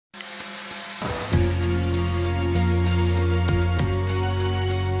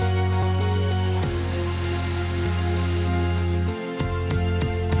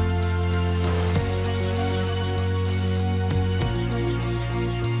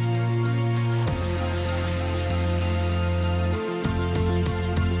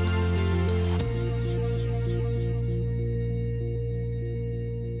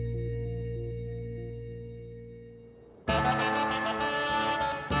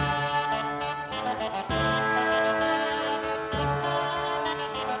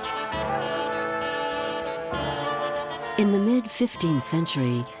In the mid-15th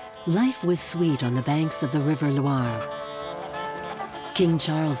century, life was sweet on the banks of the River Loire. King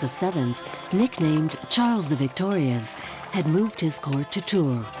Charles VII, nicknamed Charles the Victorious, had moved his court to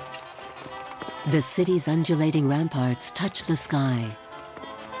Tours. The city's undulating ramparts touched the sky.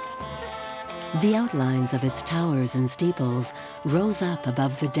 The outlines of its towers and steeples rose up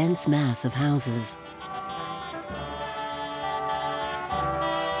above the dense mass of houses.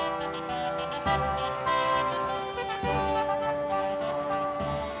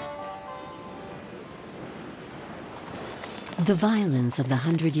 The violence of the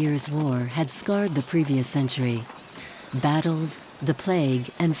 100 Years' War had scarred the previous century. Battles, the plague,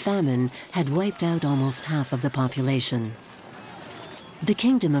 and famine had wiped out almost half of the population. The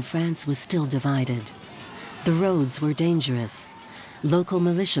Kingdom of France was still divided. The roads were dangerous. Local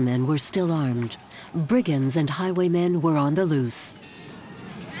militiamen were still armed. Brigands and highwaymen were on the loose.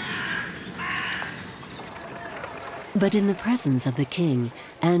 But in the presence of the king,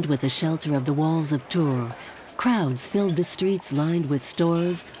 and with the shelter of the walls of Tours, crowds filled the streets lined with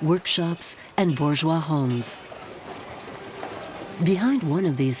stores, workshops, and bourgeois homes. Behind one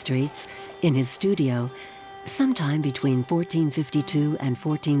of these streets, in his studio, sometime between 1452 and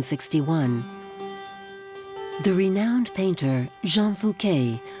 1461, the renowned painter Jean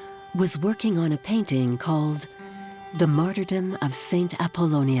Fouquet was working on a painting called The Martyrdom of Saint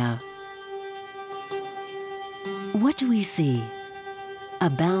Apollonia. What do we see? A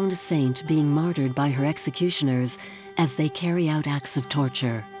bound saint being martyred by her executioners as they carry out acts of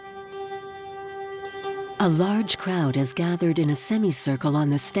torture. A large crowd has gathered in a semicircle on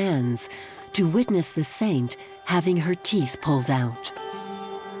the stands to witness the saint having her teeth pulled out.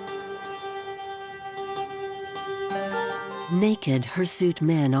 Naked, hirsute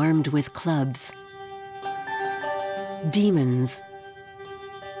men armed with clubs, demons,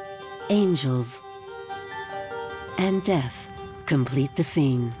 angels, and death complete the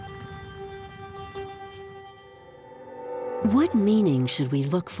scene. What meaning should we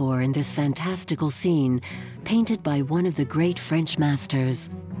look for in this fantastical scene painted by one of the great French masters?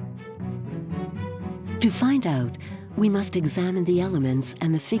 To find out, we must examine the elements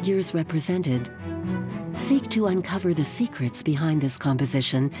and the figures represented, seek to uncover the secrets behind this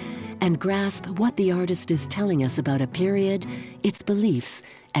composition, and grasp what the artist is telling us about a period, its beliefs,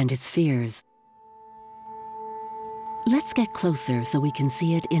 and its fears. Let's get closer so we can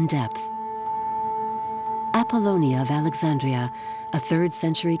see it in depth. Apollonia of Alexandria, a 3rd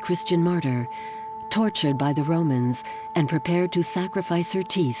century Christian martyr, tortured by the Romans and prepared to sacrifice her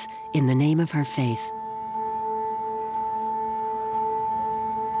teeth in the name of her faith.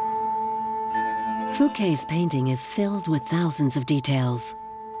 Fouquet's painting is filled with thousands of details.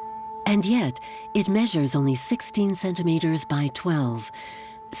 And yet, it measures only 16 centimeters by 12,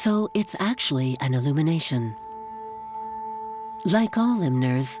 so it's actually an illumination. Like all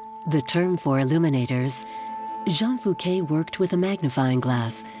limners, the term for illuminators, Jean Fouquet worked with a magnifying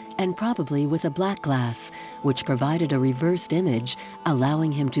glass and probably with a black glass, which provided a reversed image,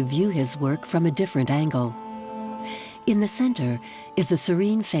 allowing him to view his work from a different angle. In the center is the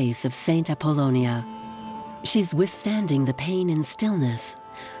serene face of Saint Apollonia. She's withstanding the pain in stillness,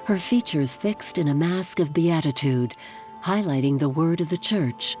 her features fixed in a mask of beatitude, highlighting the word of the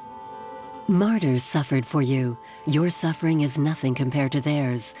Church. Martyrs suffered for you. Your suffering is nothing compared to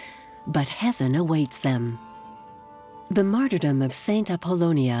theirs, but heaven awaits them. The Martyrdom of Saint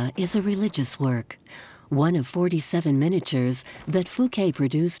Apollonia is a religious work, one of 47 miniatures that Fouquet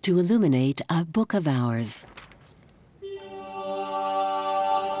produced to illuminate a Book of Hours.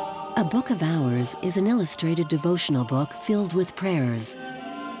 A Book of Hours is an illustrated devotional book filled with prayers,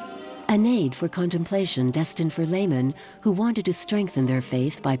 an aid for contemplation destined for laymen who wanted to strengthen their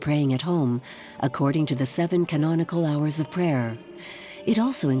faith by praying at home, according to the 7 canonical hours of prayer. It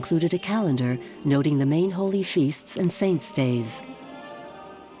also included a calendar noting the main holy feasts and saints' days.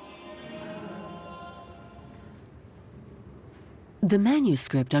 The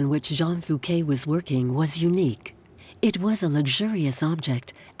manuscript on which Jean Fouquet was working was unique. It was a luxurious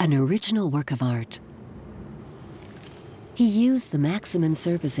object, an original work of art. He used the maximum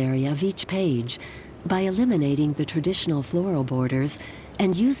surface area of each page by eliminating the traditional floral borders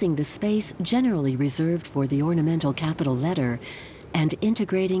and using the space generally reserved for the ornamental capital letter and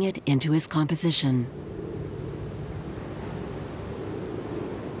integrating it into his composition.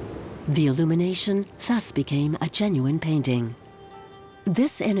 The illumination thus became a genuine painting.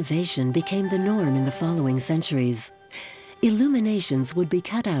 This innovation became the norm in the following centuries. Illuminations would be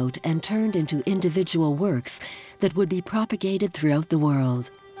cut out and turned into individual works that would be propagated throughout the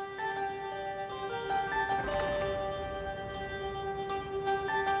world.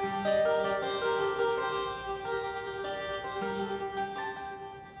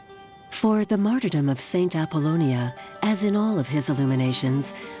 For the martyrdom of Saint Apollonia, as in all of his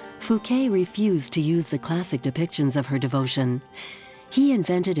illuminations, Fouquet refused to use the classic depictions of her devotion. He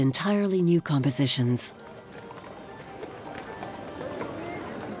invented entirely new compositions.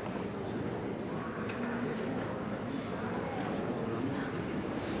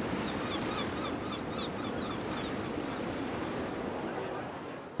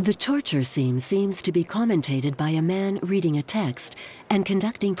 The torture scene seems to be commentated by a man reading a text and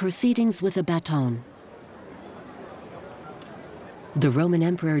conducting proceedings with a baton. The Roman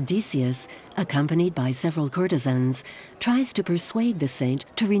Emperor Decius, accompanied by several courtesans, tries to persuade the saint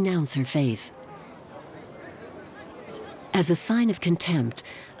to renounce her faith. As a sign of contempt,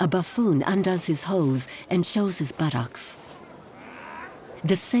 a buffoon undoes his hose and shows his buttocks.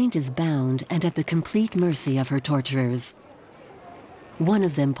 The saint is bound and at the complete mercy of her torturers. One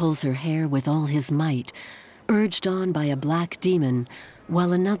of them pulls her hair with all his might, urged on by a black demon,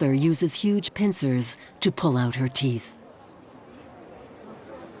 while another uses huge pincers to pull out her teeth.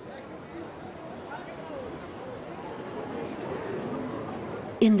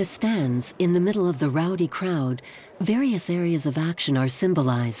 In the stands, in the middle of the rowdy crowd, various areas of action are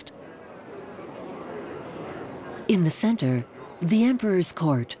symbolized. In the center, the emperor's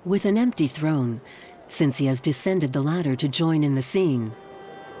court with an empty throne, since he has descended the ladder to join in the scene.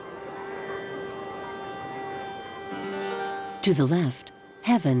 To the left,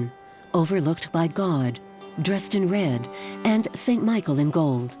 heaven, overlooked by God, dressed in red, and Saint Michael in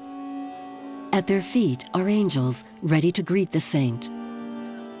gold. At their feet are angels ready to greet the saint.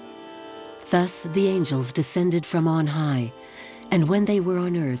 Thus the angels descended from on high, and when they were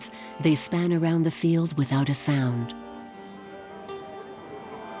on earth, they span around the field without a sound.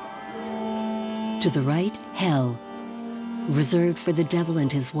 To the right, hell, reserved for the devil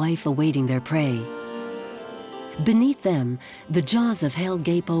and his wife awaiting their prey. Beneath them, the jaws of hell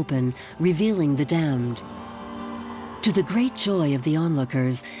gape open, revealing the damned. To the great joy of the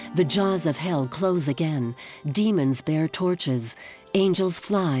onlookers, the jaws of hell close again, demons bear torches, angels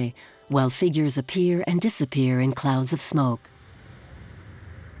fly, while figures appear and disappear in clouds of smoke.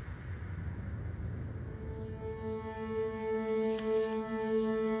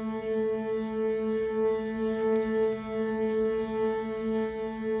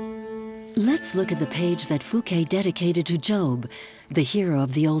 Let's look at the page that Fouquet dedicated to Job, the hero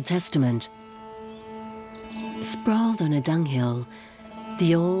of the Old Testament. Sprawled on a dunghill,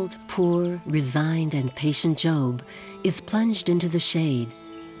 the old, poor, resigned, and patient Job is plunged into the shade,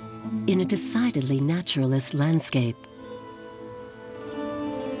 in a decidedly naturalist landscape.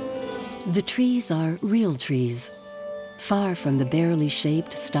 The trees are real trees, far from the barely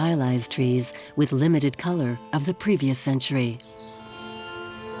shaped, stylized trees with limited color of the previous century.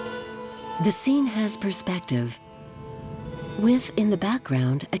 The scene has perspective, with, in the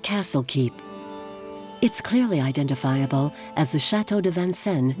background, a castle keep. It's clearly identifiable as the Château de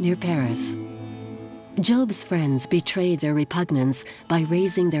Vincennes near Paris. Job's friends betray their repugnance by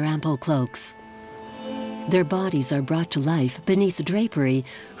raising their ample cloaks. Their bodies are brought to life beneath drapery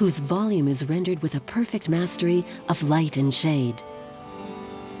whose volume is rendered with a perfect mastery of light and shade.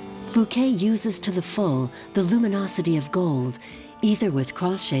 Fouquet uses to the full the luminosity of gold, either with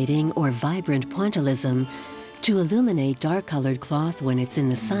cross-shading or vibrant pointillism, to illuminate dark-colored cloth when it's in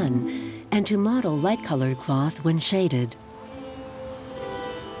the sun, and to model light-colored cloth when shaded.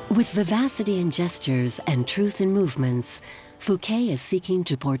 With vivacity in gestures and truth in movements, Fouquet is seeking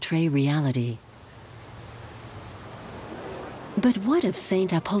to portray reality. But what of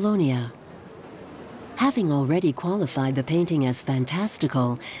Saint Apollonia? Having already qualified the painting as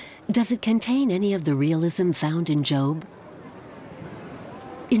fantastical, does it contain any of the realism found in Job?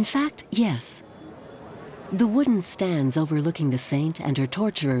 In fact, yes. The wooden stands overlooking the saint and her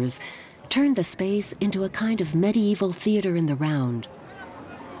torturers turn the space into a kind of medieval theater in the round.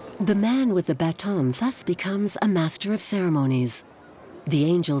 The man with the baton thus becomes a master of ceremonies, the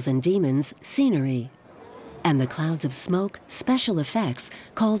angels and demons scenery, and the clouds of smoke special effects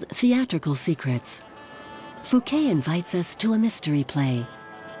called theatrical secrets. Fouquet invites us to a mystery play,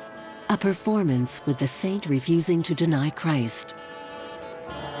 a performance with the saint refusing to deny Christ.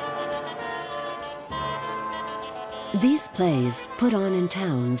 These plays, put on in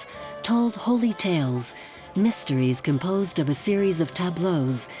towns, told holy tales, mysteries composed of a series of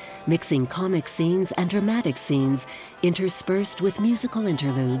tableaus, mixing comic scenes and dramatic scenes, interspersed with musical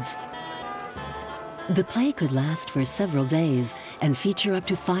interludes. The play could last for several days and feature up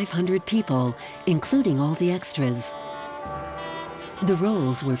to 500 people, including all the extras. The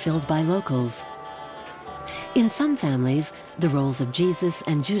roles were filled by locals. In some families, the roles of Jesus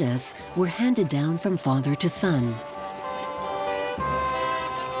and Judas were handed down from father to son.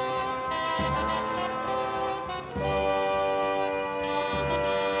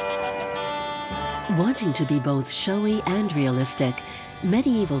 Wanting to be both showy and realistic,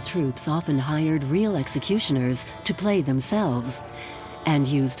 medieval troops often hired real executioners to play themselves and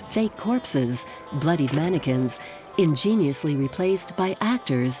used fake corpses, bloodied mannequins, ingeniously replaced by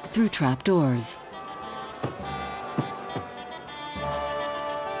actors through trapdoors.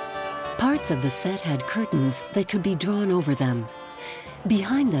 Parts of the set had curtains that could be drawn over them.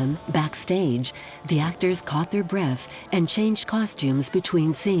 Behind them, backstage, the actors caught their breath and changed costumes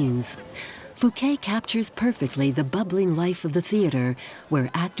between scenes. Fouquet captures perfectly the bubbling life of the theater, where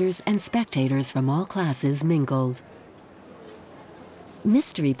actors and spectators from all classes mingled.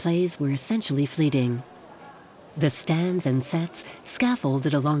 Mystery plays were essentially fleeting. The stands and sets,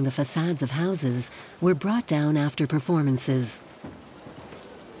 scaffolded along the facades of houses, were brought down after performances.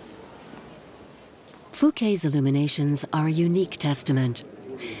 Fouquet's illuminations are a unique testament.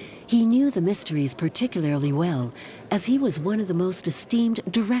 He knew the mysteries particularly well, as he was one of the most esteemed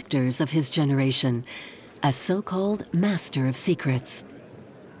directors of his generation, a so-called master of secrets.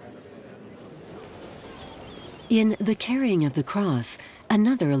 In The Carrying of the Cross,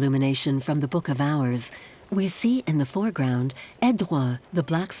 another illumination from the Book of Hours, we see in the foreground Edroy, the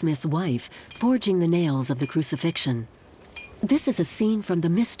blacksmith's wife, forging the nails of the crucifixion. This is a scene from the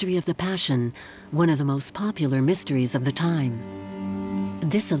Mystery of the Passion, one of the most popular mysteries of the time.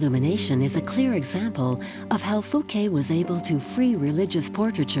 This illumination is a clear example of how Fouquet was able to free religious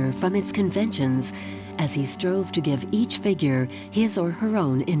portraiture from its conventions as he strove to give each figure his or her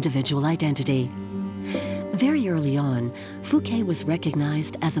own individual identity. Very early on, Fouquet was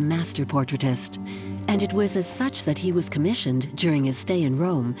recognized as a master portraitist, and it was as such that he was commissioned during his stay in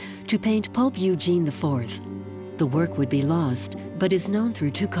Rome to paint Pope Eugene IV. The work would be lost, but is known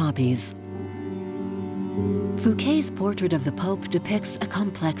through 2 copies. Fouquet's portrait of the Pope depicts a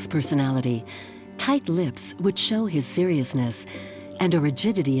complex personality, tight lips which show his seriousness, and a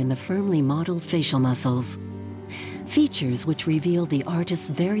rigidity in the firmly modeled facial muscles. Features which reveal the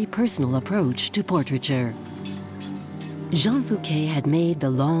artist's very personal approach to portraiture. Jean Fouquet had made the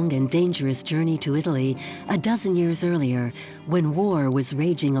long and dangerous journey to Italy a dozen years earlier, when war was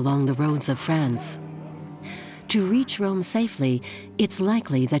raging along the roads of France. To reach Rome safely, it's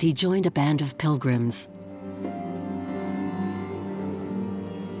likely that he joined a band of pilgrims.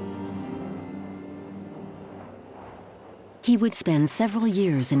 He would spend several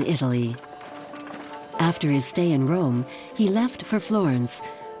years in Italy. After his stay in Rome, he left for Florence,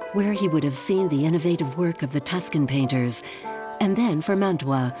 where he would have seen the innovative work of the Tuscan painters, and then for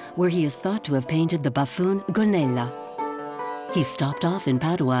Mantua, where he is thought to have painted the buffoon Gonella. He stopped off in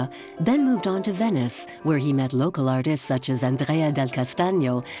Padua, then moved on to Venice, where he met local artists such as Andrea del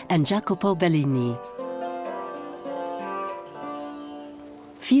Castagno and Jacopo Bellini.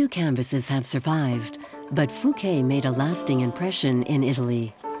 Few canvases have survived, but Fouquet made a lasting impression in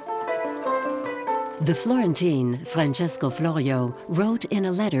Italy. The Florentine, Francesco Florio, wrote in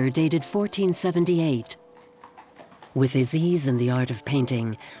a letter dated 1478, "With his ease in the art of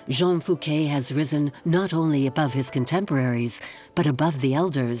painting, Jean Fouquet has risen not only above his contemporaries, but above the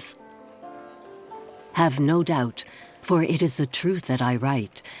elders. Have no doubt, for it is the truth that I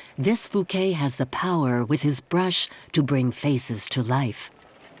write, this Fouquet has the power with his brush to bring faces to life."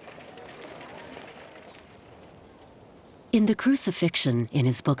 In the Crucifixion, in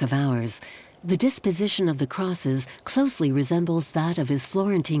his Book of Hours, the disposition of the crosses closely resembles that of his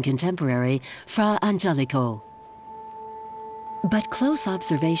Florentine contemporary, Fra Angelico. But close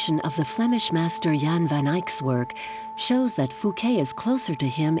observation of the Flemish master Jan van Eyck's work shows that Fouquet is closer to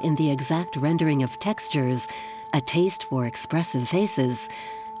him in the exact rendering of textures, a taste for expressive faces,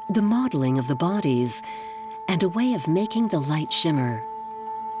 the modeling of the bodies, and a way of making the light shimmer.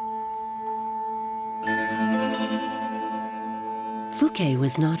 Fouquet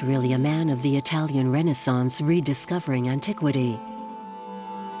was not really a man of the Italian Renaissance rediscovering antiquity.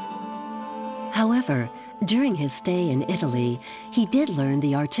 However, during his stay in Italy, he did learn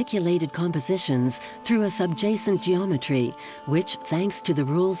the articulated compositions through a subjacent geometry, which, thanks to the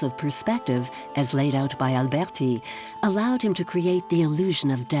rules of perspective as laid out by Alberti, allowed him to create the illusion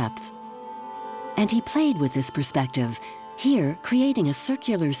of depth. And he played with this perspective, here creating a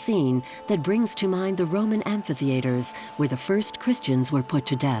circular scene that brings to mind the Roman amphitheaters where the first Christians were put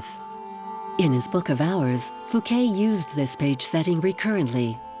to death. In his Book of Hours, Fouquet used this page setting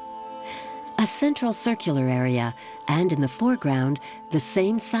recurrently. A central circular area, and in the foreground, the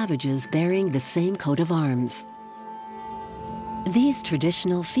same savages bearing the same coat of arms. These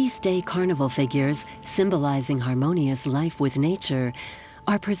traditional feast day carnival figures, symbolizing harmonious life with nature,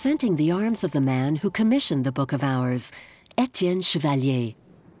 are presenting the arms of the man who commissioned the Book of Hours, Étienne Chevalier.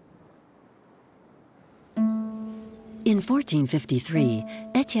 In 1453,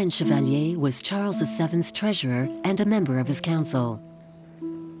 Etienne Chevalier was Charles VII's treasurer and a member of his council.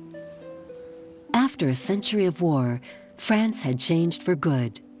 After a century of war, France had changed for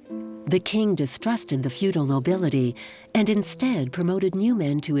good. The king distrusted the feudal nobility and instead promoted new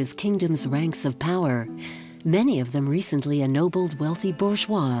men to his kingdom's ranks of power, many of them recently ennobled wealthy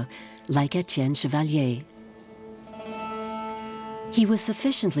bourgeois, like Etienne Chevalier. He was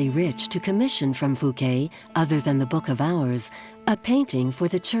sufficiently rich to commission from Fouquet, other than the Book of Hours, a painting for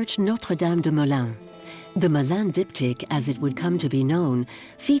the church Notre-Dame de Melun. The Melun diptych, as it would come to be known,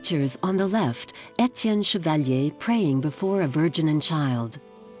 features on the left Etienne Chevalier praying before a Virgin and Child.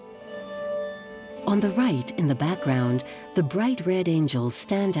 On the right, in the background, the bright red angels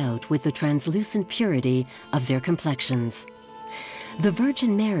stand out with the translucent purity of their complexions. The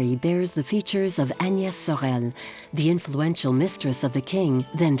Virgin Mary bears the features of Agnès Sorel, the influential mistress of the king,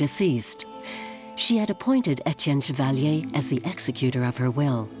 then deceased. She had appointed Etienne Chevalier as the executor of her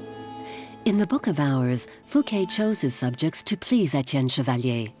will. In the Book of Hours, Fouquet chose his subjects to please Etienne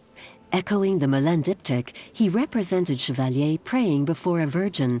Chevalier. Echoing the Melun diptych, he represented Chevalier praying before a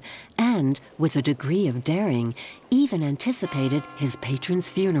virgin and, with a degree of daring, even anticipated his patron's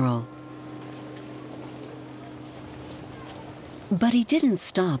funeral. But he didn't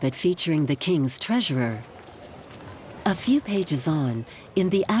stop at featuring the king's treasurer. A few pages on, in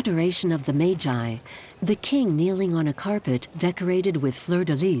the Adoration of the Magi, the king kneeling on a carpet decorated with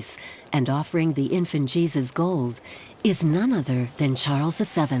fleur-de-lis and offering the infant Jesus gold is none other than Charles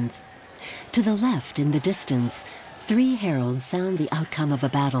VII. To the left, in the distance, 3 heralds sound the outcome of a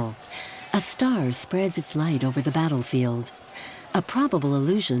battle. A star spreads its light over the battlefield, a probable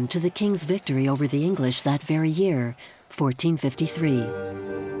allusion to the king's victory over the English that very year, 1453.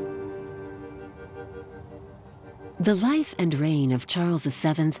 The life and reign of Charles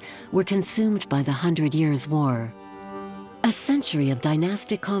VII were consumed by the 100 Years' War. A century of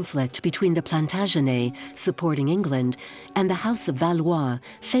dynastic conflict between the Plantagenets, supporting England, and the House of Valois,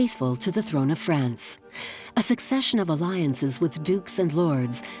 faithful to the throne of France. A succession of alliances with dukes and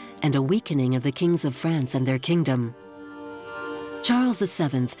lords, and a weakening of the kings of France and their kingdom. Charles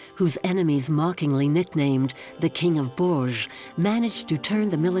VII, whose enemies mockingly nicknamed the King of Bourges, managed to turn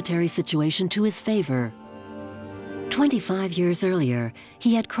the military situation to his favor. 25 years earlier,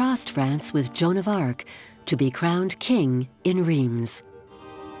 he had crossed France with Joan of Arc to be crowned king in Reims.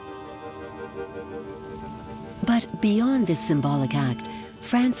 But beyond this symbolic act,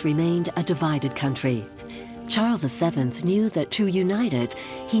 France remained a divided country. Charles VII knew that to unite it,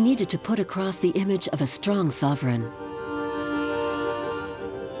 he needed to put across the image of a strong sovereign.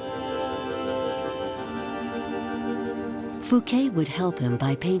 Fouquet would help him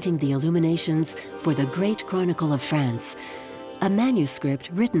by painting the illuminations for the Great Chronicle of France, a manuscript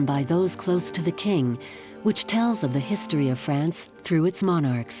written by those close to the king, which tells of the history of France through its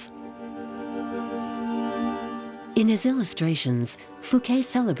monarchs. In his illustrations, Fouquet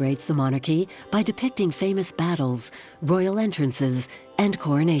celebrates the monarchy by depicting famous battles, royal entrances, and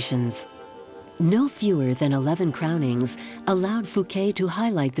coronations. No fewer than 11 crownings allowed Fouquet to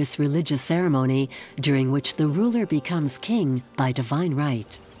highlight this religious ceremony during which the ruler becomes king by divine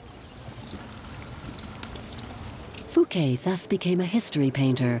right. Fouquet thus became a history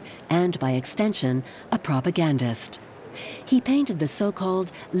painter and, by extension, a propagandist. He painted the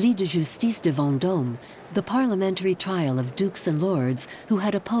so-called Lit de Justice de Vendôme, the parliamentary trial of dukes and lords who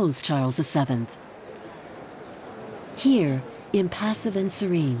had opposed Charles VII. Here, impassive and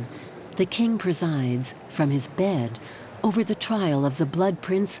serene, the king presides, from his bed, over the trial of the blood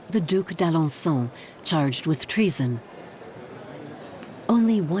prince, the Duc d'Alençon, charged with treason.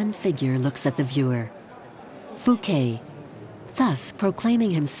 Only one figure looks at the viewer: Fouquet, thus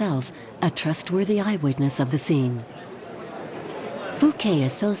proclaiming himself a trustworthy eyewitness of the scene. Fouquet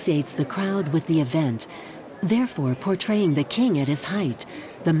associates the crowd with the event, therefore portraying the king at his height,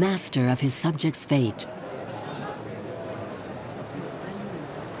 the master of his subjects' fate.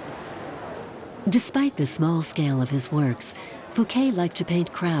 Despite the small scale of his works, Fouquet liked to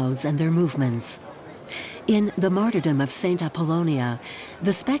paint crowds and their movements. In The Martyrdom of Saint Apolonia,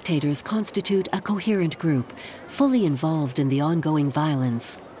 the spectators constitute a coherent group, fully involved in the ongoing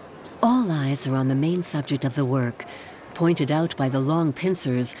violence. All eyes are on the main subject of the work, pointed out by the long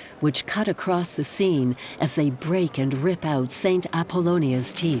pincers which cut across the scene as they break and rip out Saint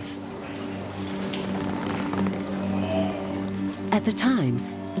Apollonia's teeth. At the time,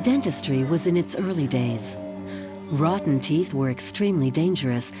 dentistry was in its early days. Rotten teeth were extremely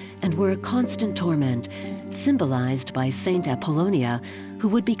dangerous and were a constant torment, symbolized by Saint Apollonia, who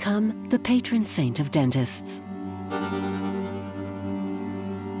would become the patron saint of dentists.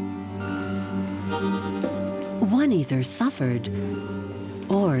 One one either suffered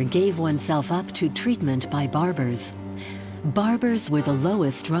or gave oneself up to treatment by barbers. Barbers were the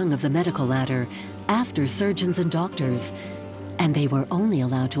lowest rung of the medical ladder after surgeons and doctors, and they were only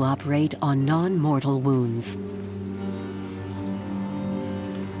allowed to operate on non-mortal wounds.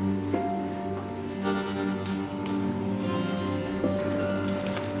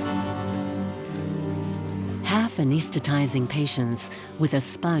 Half anesthetizing patients with a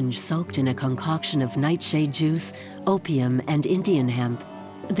sponge soaked in a concoction of nightshade juice, opium, and Indian hemp,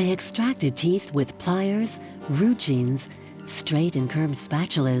 they extracted teeth with pliers, routines, straight and curved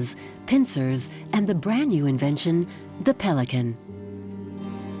spatulas, pincers, and the brand new invention, the pelican.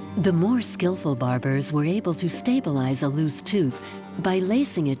 The more skillful barbers were able to stabilize a loose tooth by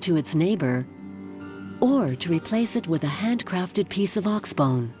lacing it to its neighbor or to replace it with a handcrafted piece of ox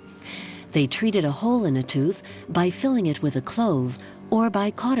bone. They treated a hole in a tooth by filling it with a clove or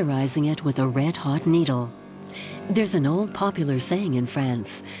by cauterizing it with a red-hot needle. There's an old popular saying in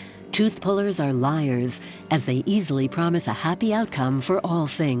France, "Tooth pullers are liars, as they easily promise a happy outcome for all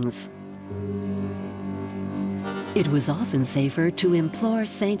things." It was often safer to implore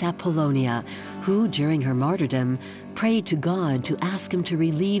Saint Apolonia, who, during her martyrdom, prayed to God to ask him to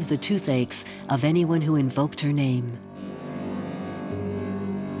relieve the toothaches of anyone who invoked her name.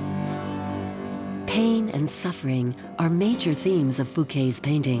 Pain and suffering are major themes of Fouquet's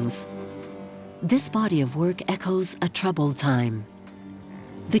paintings. This body of work echoes a troubled time.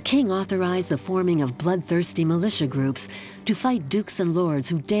 The king authorized the forming of bloodthirsty militia groups to fight dukes and lords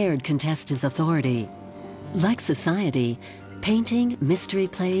who dared contest his authority. Like society, painting, mystery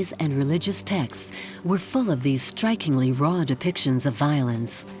plays, and religious texts were full of these strikingly raw depictions of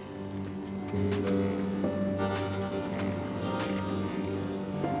violence.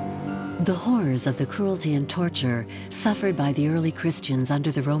 The horrors of the cruelty and torture suffered by the early Christians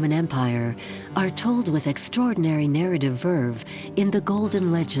under the Roman Empire are told with extraordinary narrative verve in the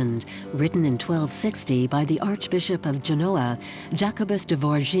Golden Legend, written in 1260 by the Archbishop of Genoa, Jacobus de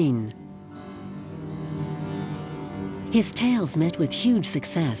Voragine. His tales met with huge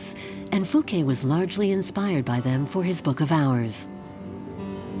success, and Fouquet was largely inspired by them for his Book of Hours.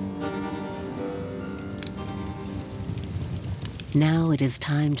 Now it is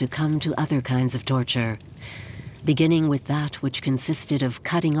time to come to other kinds of torture, beginning with that which consisted of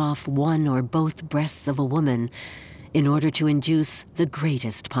cutting off one or both breasts of a woman in order to induce the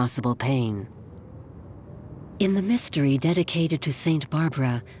greatest possible pain. In the mystery dedicated to Saint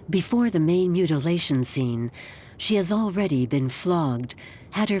Barbara, before the main mutilation scene, she has already been flogged,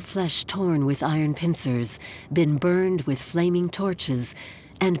 had her flesh torn with iron pincers, been burned with flaming torches,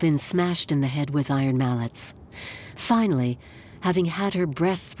 and been smashed in the head with iron mallets. Finally, having had her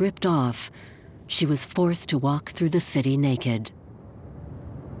breasts ripped off, she was forced to walk through the city naked.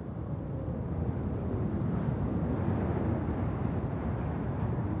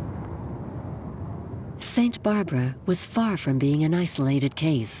 Saint Barbara was far from being an isolated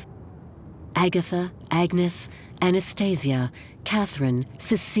case. Agatha, Agnes, Anastasia, Catherine,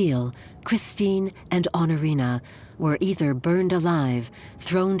 Cecile, Christine, and Honorina were either burned alive,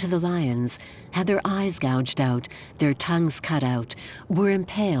 thrown to the lions, had their eyes gouged out, their tongues cut out, were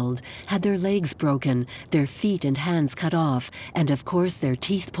impaled, had their legs broken, their feet and hands cut off, and of course their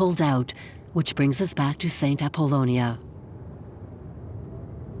teeth pulled out, which brings us back to Saint Apollonia.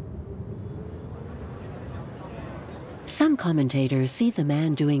 Some commentators see the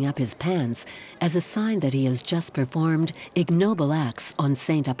man doing up his pants as a sign that he has just performed ignoble acts on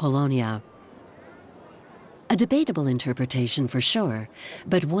Saint Apollonia. A debatable interpretation for sure,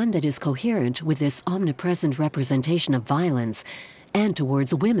 but one that is coherent with this omnipresent representation of violence, and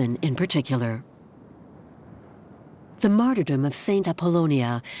towards women in particular. The martyrdom of Saint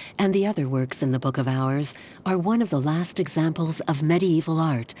Apollonia and the other works in the Book of Hours are one of the last examples of medieval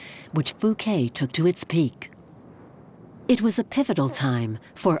art, which Fouquet took to its peak. It was a pivotal time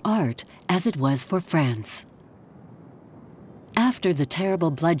for art as it was for France. After the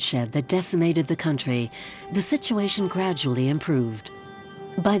terrible bloodshed that decimated the country, the situation gradually improved.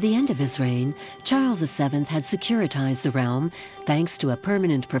 By the end of his reign, Charles VII had securitized the realm thanks to a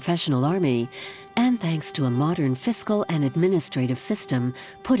permanent professional army and thanks to a modern fiscal and administrative system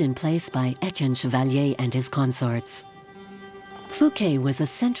put in place by Etienne Chevalier and his consorts. Fouquet was a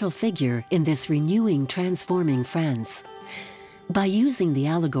central figure in this renewing, transforming France. By using the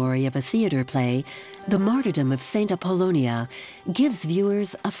allegory of a theater play, the martyrdom of Saint Apollonia gives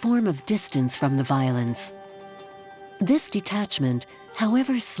viewers a form of distance from the violence. This detachment,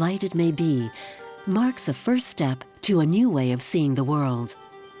 however slight it may be, marks a first step to a new way of seeing the world.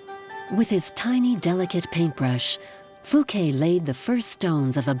 With his tiny, delicate paintbrush, Fouquet laid the first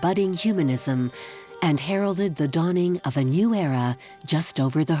stones of a budding humanism and heralded the dawning of a new era just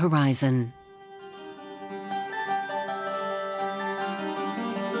over the horizon.